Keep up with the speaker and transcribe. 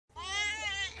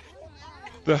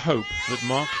The hope that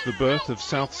marked the birth of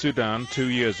South Sudan 2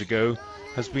 years ago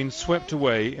has been swept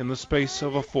away in the space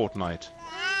of a fortnight.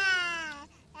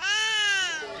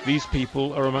 These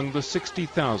people are among the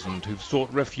 60,000 who've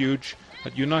sought refuge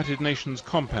at United Nations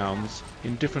compounds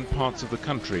in different parts of the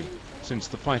country since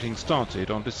the fighting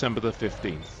started on December the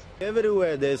 15th.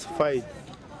 Everywhere there's fight.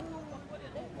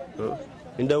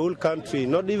 In the whole country,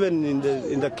 not even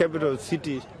in the capital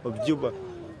city of Juba.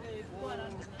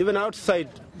 Even outside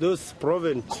those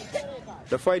provinces,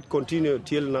 the fight continued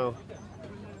till now.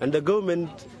 And the government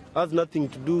has nothing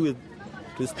to do with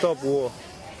to stop war.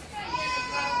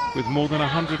 With more than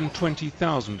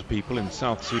 120,000 people in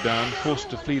South Sudan forced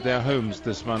to flee their homes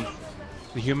this month,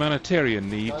 the humanitarian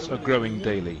needs are growing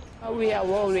daily. We are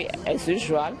worried as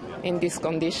usual in this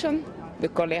condition. The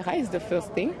cholera is the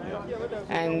first thing,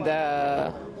 and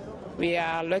we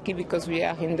are lucky because we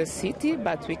are in the city,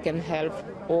 but we can help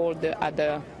all the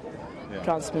other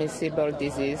transmissible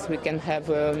disease. We can have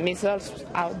a measles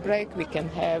outbreak, we can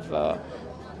have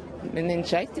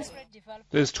meningitis.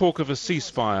 There's talk of a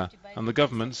ceasefire, and the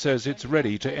government says it's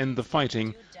ready to end the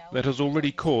fighting that has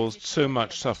already caused so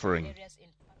much suffering.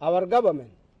 Our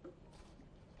government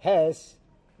has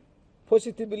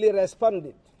positively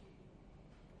responded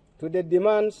to the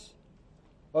demands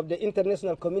of the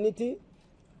international community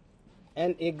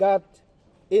and IGAD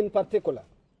in particular.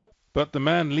 But the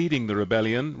man leading the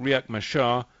rebellion, Riek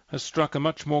Machar, has struck a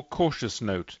much more cautious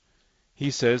note.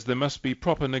 He says there must be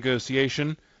proper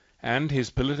negotiation, and his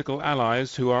political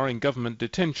allies who are in government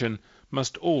detention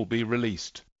must all be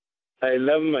released. I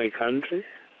love my country.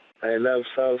 I love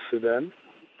South Sudan.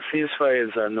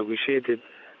 Ceasefires are negotiated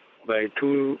by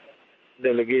two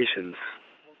delegations,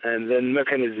 and then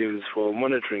mechanisms for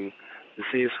monitoring the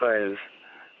ceasefires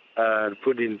are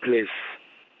put in place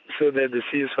so that the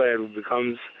ceasefire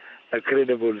becomes a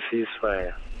credible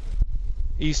ceasefire.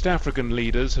 East African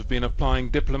leaders have been applying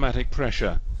diplomatic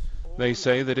pressure. They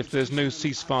say that if there's no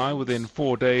ceasefire within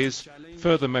 4 days,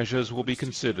 further measures will be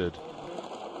considered.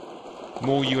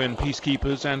 More UN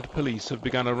peacekeepers and police have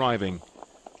begun arriving.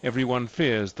 Everyone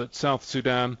fears that South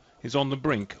Sudan is on the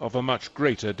brink of a much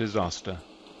greater disaster.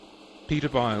 Peter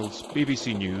Biles,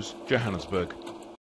 BBC News, Johannesburg.